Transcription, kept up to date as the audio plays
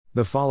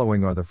The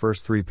following are the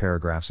first 3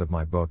 paragraphs of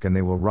my book, and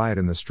they will riot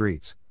in the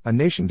streets. A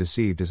nation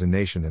deceived is a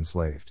nation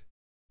enslaved.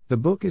 The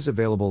book is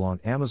available on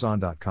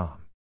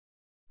Amazon.com.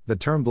 The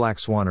term black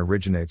swan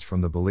originates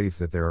from the belief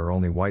that there are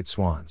only white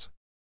swans.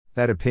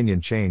 That opinion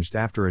changed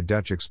after a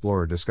Dutch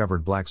explorer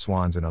discovered black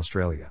swans in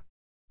Australia.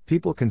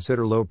 People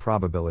consider low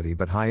probability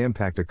but high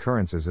impact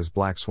occurrences as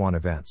black swan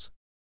events.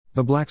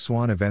 The black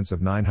swan events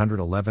of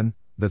 911,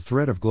 the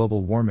threat of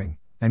global warming,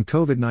 and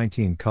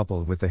COVID-19,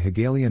 coupled with the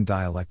Hegelian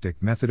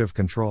dialectic method of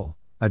control,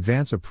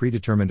 advance a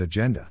predetermined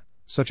agenda,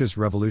 such as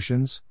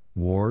revolutions,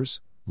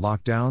 wars,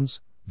 lockdowns,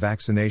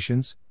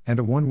 vaccinations, and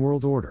a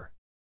one-world order.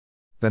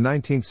 The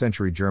 19th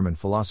century German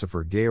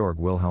philosopher Georg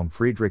Wilhelm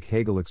Friedrich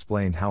Hegel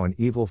explained how an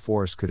evil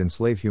force could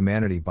enslave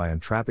humanity by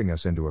entrapping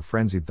us into a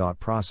frenzied thought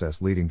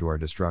process leading to our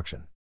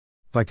destruction.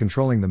 By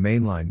controlling the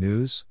mainline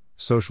news,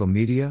 social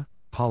media,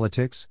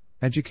 politics,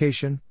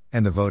 education,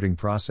 and the voting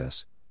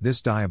process, this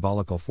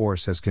diabolical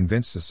force has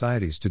convinced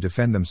societies to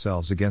defend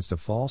themselves against a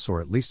false or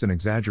at least an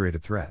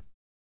exaggerated threat.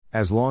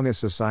 As long as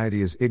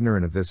society is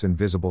ignorant of this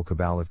invisible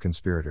cabal of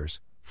conspirators,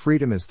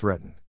 freedom is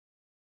threatened.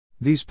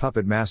 These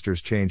puppet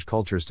masters change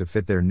cultures to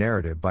fit their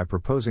narrative by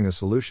proposing a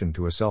solution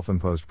to a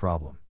self-imposed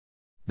problem.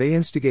 They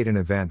instigate an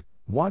event,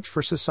 watch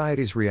for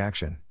society's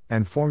reaction,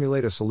 and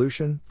formulate a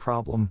solution,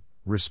 problem,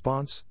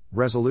 response,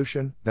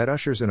 resolution that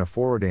ushers in a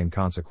foreordained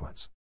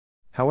consequence.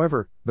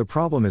 However, the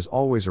problem is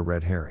always a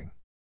red herring.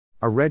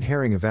 A red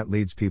herring event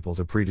leads people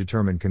to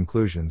predetermined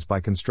conclusions by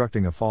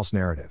constructing a false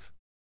narrative.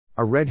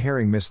 A red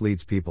herring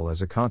misleads people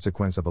as a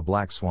consequence of a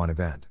black swan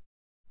event.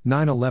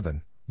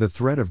 9/11, the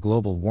threat of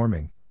global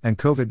warming, and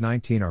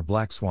COVID-19 are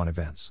black swan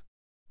events.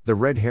 The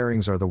red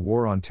herrings are the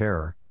war on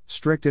terror,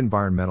 strict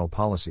environmental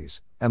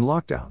policies, and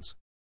lockdowns.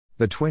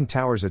 The Twin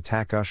Towers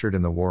attack ushered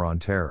in the war on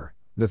terror,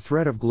 the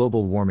threat of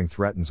global warming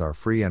threatens our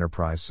free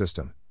enterprise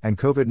system, and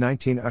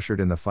COVID-19 ushered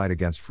in the fight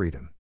against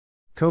freedom.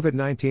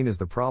 COVID-19 is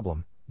the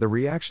problem, the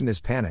reaction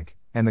is panic,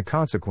 and the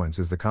consequence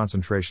is the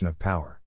concentration of power.